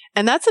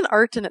that's an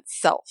art in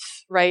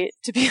itself, right?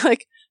 To be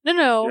like,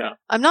 no, yeah.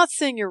 I'm not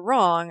saying you're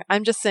wrong.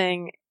 I'm just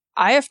saying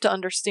I have to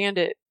understand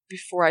it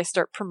before I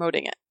start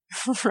promoting it,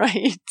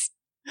 right?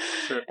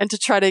 Sure. And to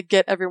try to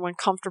get everyone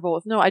comfortable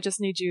with, no, I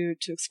just need you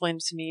to explain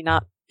it to me,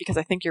 not because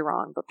I think you're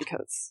wrong, but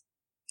because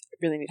I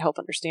really need help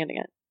understanding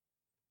it.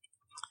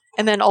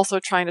 And then also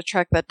trying to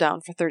track that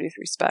down for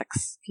 33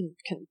 specs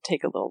can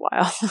take a little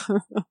while.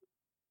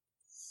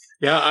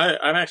 Yeah,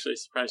 I'm actually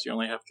surprised you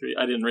only have 3.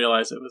 I didn't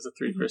realize it was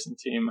a 3-person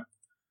team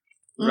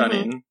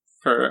running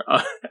for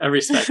every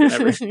spec and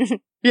every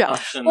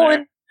option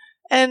there.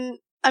 And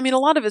a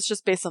lot of it's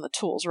just based on the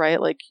tools,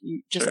 right? Like,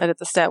 you just edit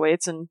the stat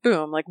weights and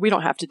boom, we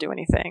don't have to do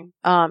anything.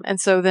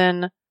 And so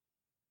then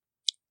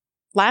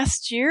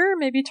last year,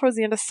 maybe towards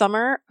the end of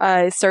summer,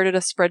 I started a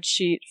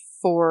spreadsheet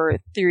for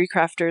theory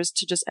crafters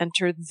to just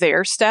enter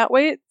their stat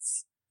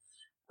weights.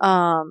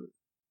 And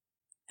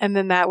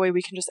then that way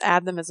we can just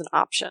add them as an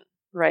option,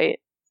 right?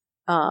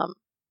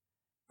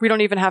 We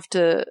don't even have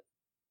to,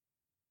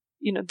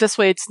 this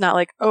way it's not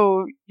like,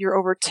 oh, you're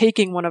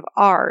overtaking one of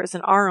ours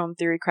in our own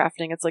theory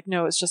crafting. It's like,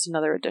 no, it's just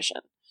another addition.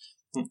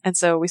 And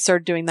so we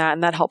started doing that,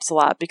 and that helps a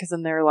lot because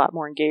then they're a lot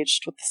more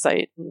engaged with the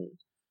site,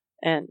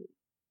 and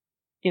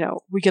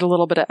we get a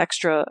little bit of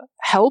extra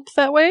help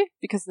that way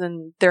because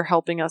then they're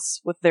helping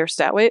us with their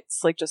stat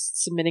weights,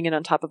 just submitting it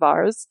on top of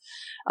ours.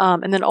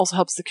 And then also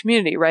helps the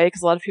community, right?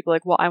 Because a lot of people are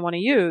like, well, I want to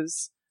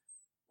use,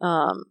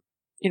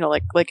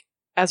 like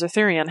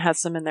Azertherion has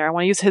some in there. I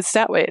want to use his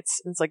stat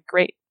weights. And it's like,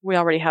 great, we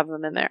already have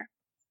them in there.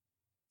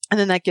 And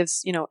then that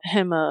gives,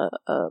 him a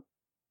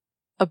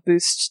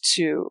boost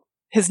to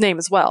his name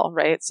as well,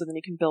 right? So then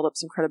he can build up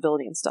some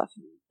credibility and stuff,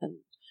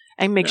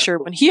 and make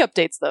sure when he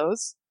updates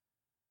those,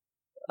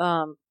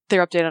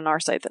 they're updated on our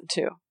site then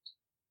too.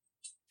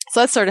 So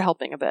that started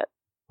helping a bit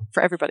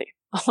for everybody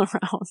all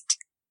around.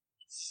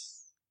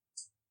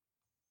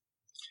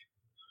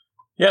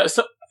 Yeah,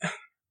 so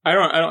I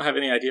don't have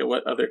any idea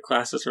what other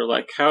classes are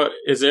like. How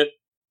is it?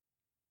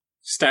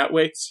 Stat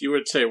weights, you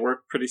would say,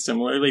 work pretty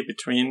similarly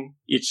between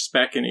each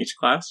spec and each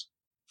class?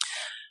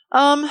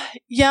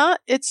 Yeah,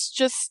 it's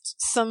just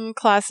some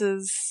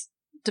classes,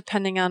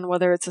 depending on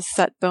whether it's a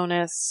set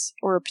bonus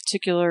or a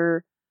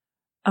particular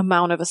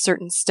amount of a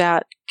certain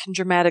stat, can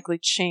dramatically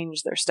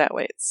change their stat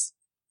weights.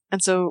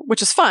 And so,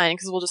 which is fine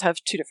because we'll just have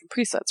 2 different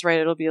presets, right?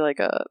 It'll be like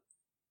a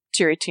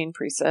tier 18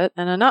 preset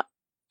and a not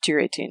tier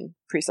 18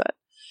 preset.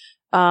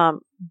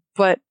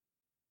 But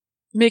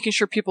making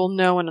sure people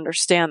know and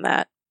understand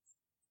that,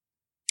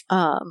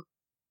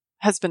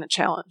 has been a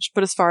challenge.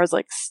 But as far as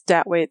like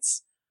stat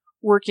weights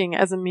working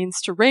as a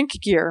means to rank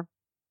gear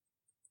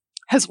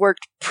has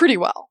worked pretty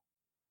well.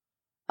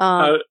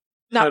 How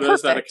not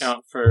does perfect. that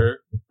account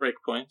for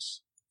breakpoints?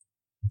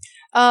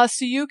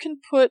 So you can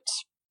put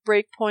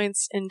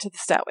breakpoints into the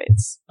stat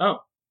weights. Oh.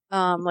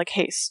 Like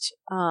haste.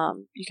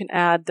 You can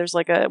add, there's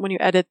like when you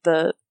edit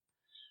the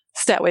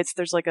stat weights,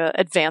 there's like a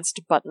advanced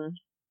button.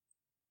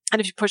 And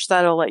if you push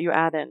that, it'll let you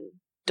add in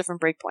different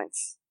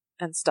breakpoints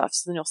and stuff.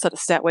 So then you'll set a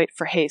stat weight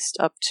for haste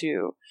up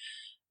to,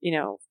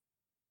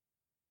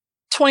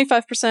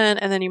 25%,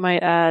 and then you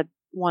might add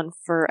one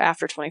for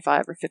after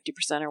 25 or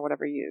 50% or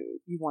whatever you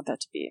want that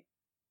to be.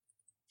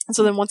 And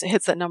so then once it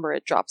hits that number,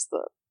 it drops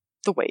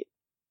the weight.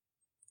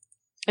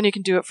 And you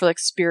can do it for like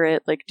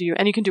spirit,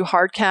 and you can do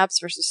hard caps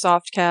versus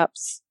soft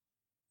caps.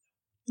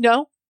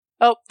 No?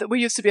 Oh,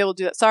 we used to be able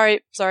to do that.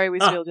 Sorry, we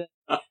used to be able to do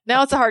it.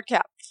 Now it's a hard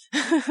cap.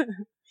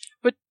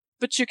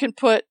 But you can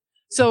put,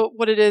 so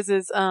what it is,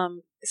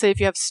 say if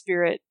you have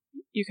spirit,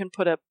 you can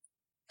put a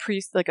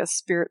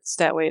spirit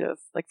stat weight of,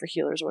 like for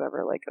healers or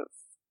whatever, like of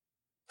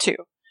 2.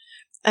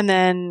 And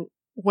then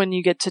when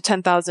you get to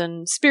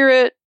 10,000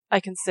 spirit,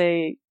 I can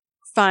say,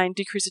 fine,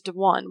 decrease it to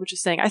 1, which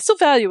is saying I still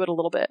value it a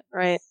little bit,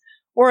 right?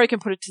 Or I can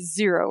put it to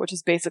 0, which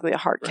is basically a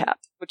hard cap,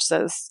 which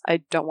says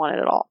I don't want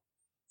it at all.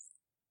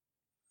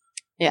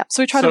 Yeah,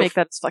 so we try to make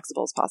that as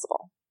flexible as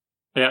possible.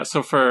 Yeah,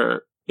 so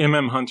for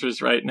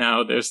Hunters right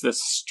now, there's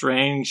this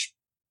strange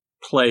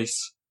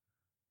place,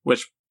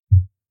 which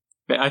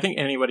I think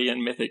anybody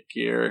in Mythic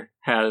Gear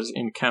has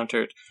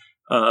encountered,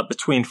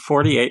 between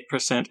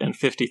 48% and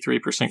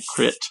 53%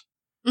 crit.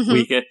 Mm-hmm.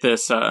 We get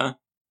this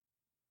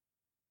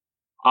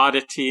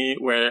oddity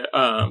where,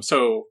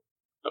 so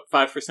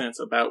 5% is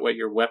about what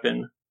your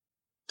weapon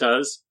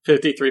does.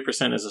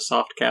 53% is a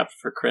soft cap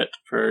for crit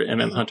for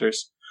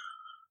Hunters,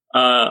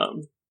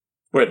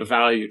 where the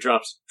value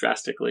drops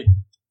drastically.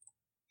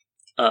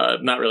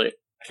 Not really a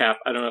cap.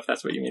 I don't know if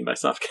that's what you mean by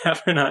soft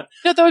cap or not.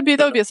 No, that would be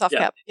a soft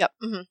cap. Yep.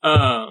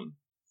 Mm-hmm.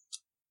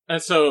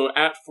 And so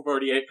at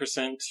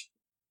 48%,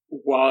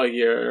 while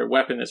your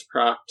weapon is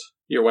procced,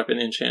 your weapon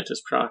enchant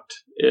is procced,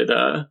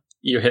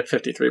 you hit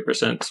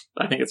 53%.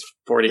 I think it's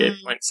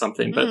 48 point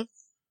something, but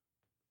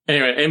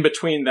anyway, in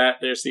between that,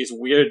 there's these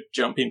weird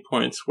jumping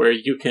points where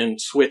you can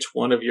switch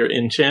one of your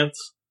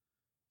enchants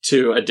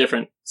to a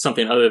different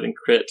something other than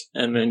crit,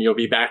 and then you'll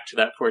be back to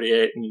that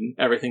 48 and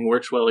everything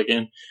works well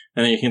again.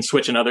 And then you can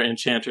switch another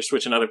enchant or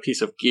switch another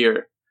piece of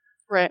gear.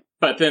 Right.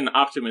 But then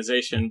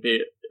optimization,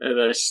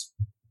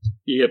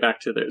 you get back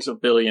to there's a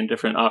billion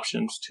different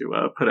options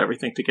to put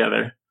everything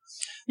together.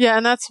 Yeah,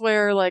 and that's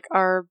where like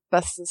our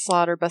best in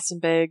slot or best in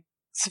bag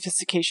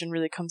sophistication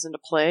really comes into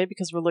play,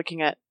 because we're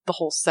looking at the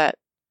whole set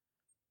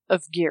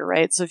of gear,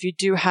 right? So if you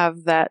do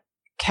have that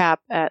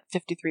cap at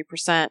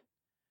 53%,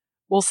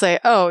 we'll say,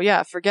 oh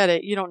yeah, forget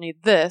it, you don't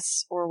need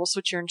this, or we'll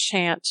switch your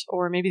enchant,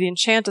 or maybe the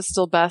enchant is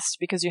still best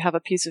because you have a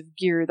piece of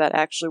gear that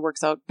actually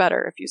works out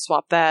better if you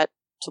swap that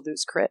to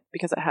lose crit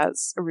because it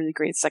has a really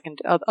great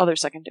other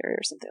secondary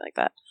or something like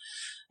that.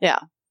 Yeah.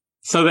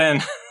 So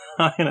then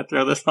I'm going to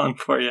throw this on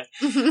for you.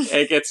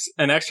 It gets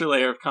an extra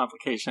layer of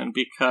complication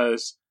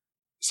because,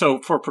 so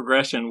for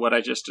progression, what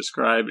I just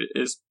described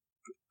is,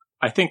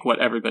 I think what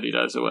everybody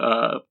does.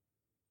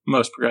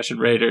 Most progression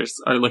raiders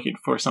are looking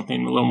for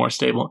something a little more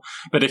stable.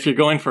 But if you're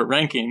going for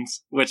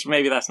rankings, which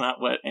maybe that's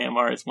not what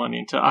AMR is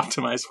wanting to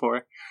optimize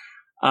for,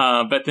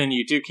 but then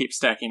you do keep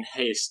stacking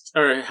haste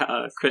or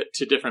crit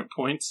to different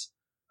points,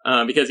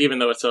 because even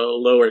though it's a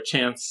lower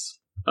chance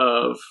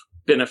of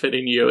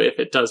benefiting you, if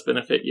it does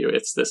benefit you,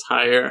 it's this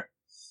higher,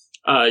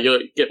 you'll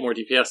get more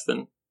DPS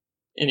than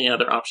any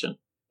other option.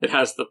 It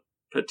has the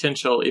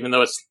potential, even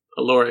though it's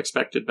a lower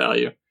expected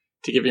value,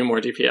 to give you more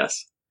DPS.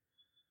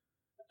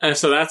 And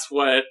so that's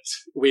what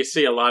we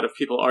see a lot of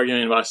people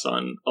arguing with us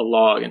on a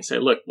log and say,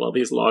 look, well,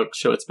 these logs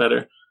show it's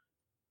better.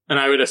 And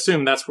I would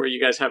assume that's where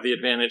you guys have the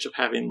advantage of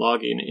having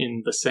logging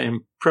in the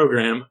same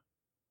program.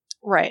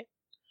 Right.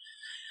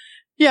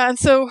 Yeah, and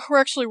so we're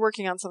actually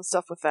working on some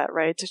stuff with that,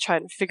 right? To try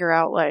and figure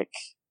out, like,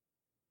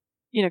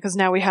 because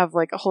now we have,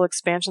 like, a whole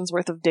expansion's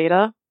worth of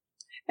data,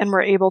 and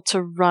we're able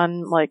to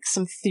run, like,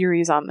 some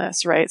theories on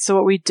this, right? So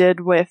what we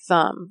did with,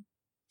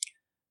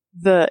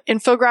 the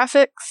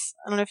infographics,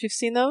 I don't know if you've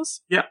seen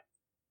those. Yeah.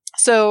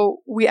 So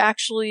we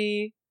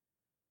actually,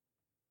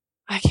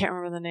 I can't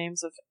remember the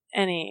names of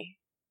any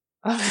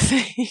of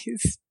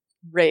these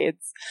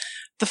raids.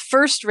 The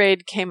first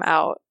raid came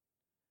out.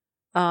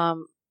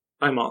 I'm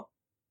all.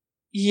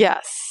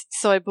 Yes.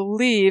 So I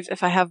believe,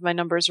 if I have my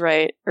numbers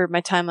right, or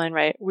my timeline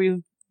right,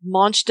 we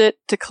launched it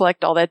to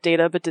collect all that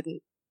data, but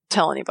didn't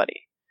tell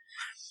anybody.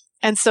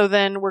 And so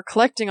then we're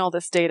collecting all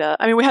this data.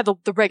 I mean, we had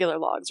the regular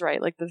logs,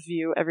 right? Like the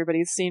view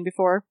everybody's seen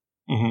before.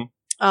 Mm-hmm.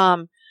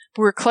 But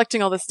we were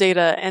collecting all this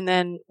data, and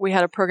then we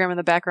had a program in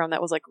the background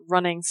that was like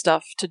running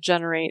stuff to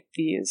generate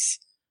these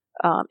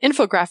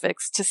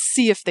infographics to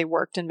see if they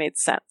worked and made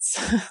sense.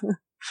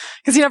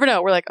 Because you never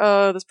know. We're like,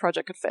 oh, this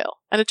project could fail,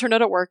 and it turned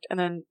out it worked. And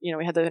then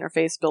we had the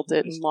interface, built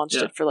it, and launched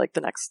it for like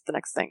the next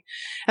thing.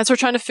 And so we're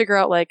trying to figure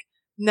out like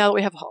now that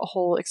we have a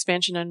whole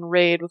expansion and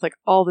RAID with like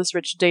all this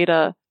rich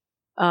data,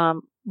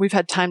 we've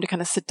had time to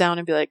kind of sit down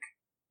and be like,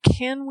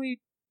 can we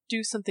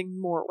do something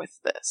more with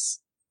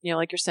this?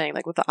 Like you're saying,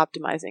 like with the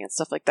optimizing and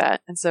stuff like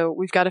that. And so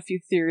we've got a few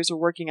theories we're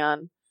working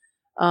on.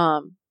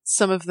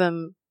 Some of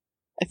them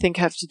I think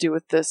have to do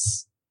with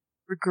this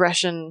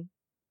regression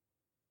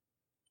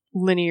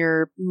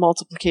linear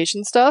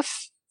multiplication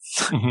stuff.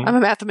 Mm-hmm. I'm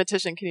a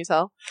mathematician, can you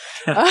tell?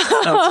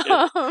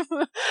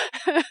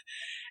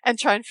 And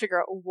try and figure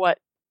out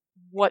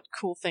what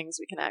cool things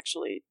we can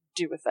actually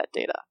do with that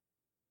data.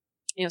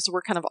 So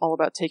we're kind of all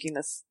about taking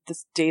this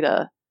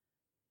data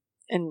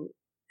and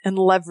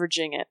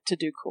leveraging it to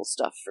do cool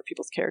stuff for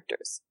people's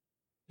characters.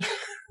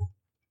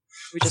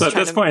 So at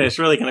this point, it's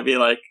really going to be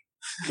like,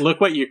 look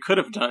what you could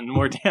have done,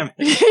 more damage.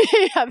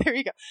 Yeah, there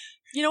you go.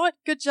 You know what?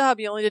 Good job.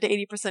 You only did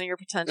 80% of your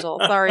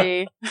potential.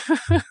 Sorry.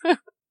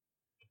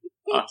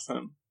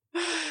 Awesome.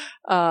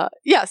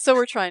 Yeah, so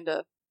we're trying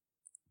to,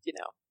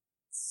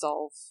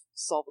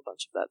 solve a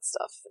bunch of that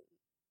stuff.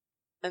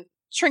 And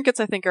trinkets,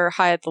 I think, are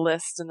high at the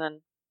list,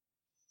 and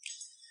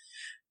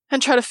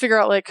try to figure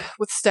out, like,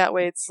 with stat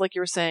weights, like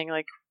you were saying,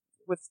 like,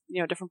 with,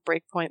 different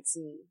breakpoints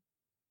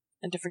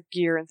and different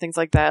gear and things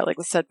like that, like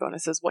with set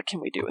bonuses, what can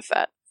we do with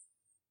that?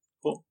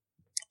 Cool.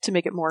 To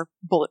make it more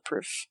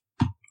bulletproof.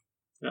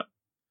 Yeah.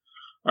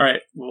 All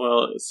right.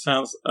 Well, it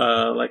sounds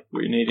like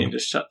we're needing to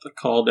shut the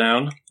call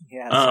down.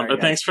 Yeah. Sorry, but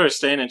thanks for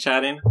staying and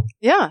chatting.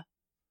 Yeah.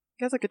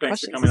 You guys are good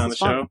questions. Thanks for coming on the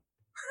show.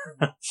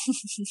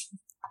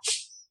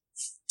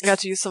 I got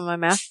to use some of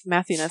my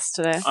mathiness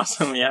today.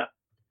 Awesome. Yeah.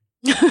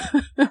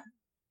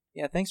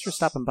 Yeah. Thanks for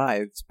stopping by.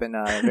 It's been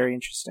very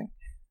interesting,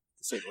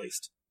 to say the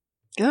least.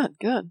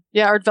 Good.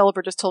 Yeah, our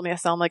developer just told me I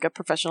sound like a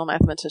professional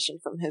mathematician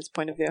from his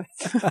point of view.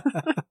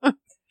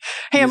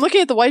 Hey, I'm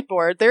looking at the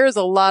whiteboard. There is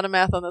a lot of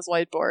math on this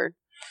whiteboard.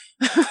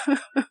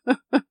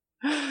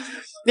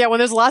 Yeah, when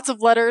there's lots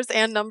of letters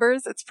and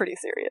numbers, it's pretty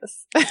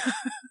serious.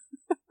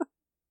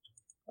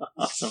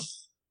 Awesome.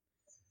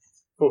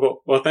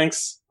 Cool. Well,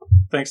 thanks,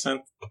 Synth.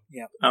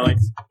 Yeah.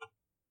 Alex.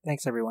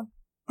 Thanks, everyone.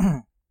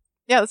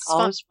 Yeah, this is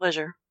Always fun.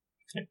 Pleasure.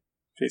 Okay.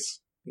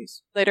 Peace.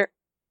 Peace. Later.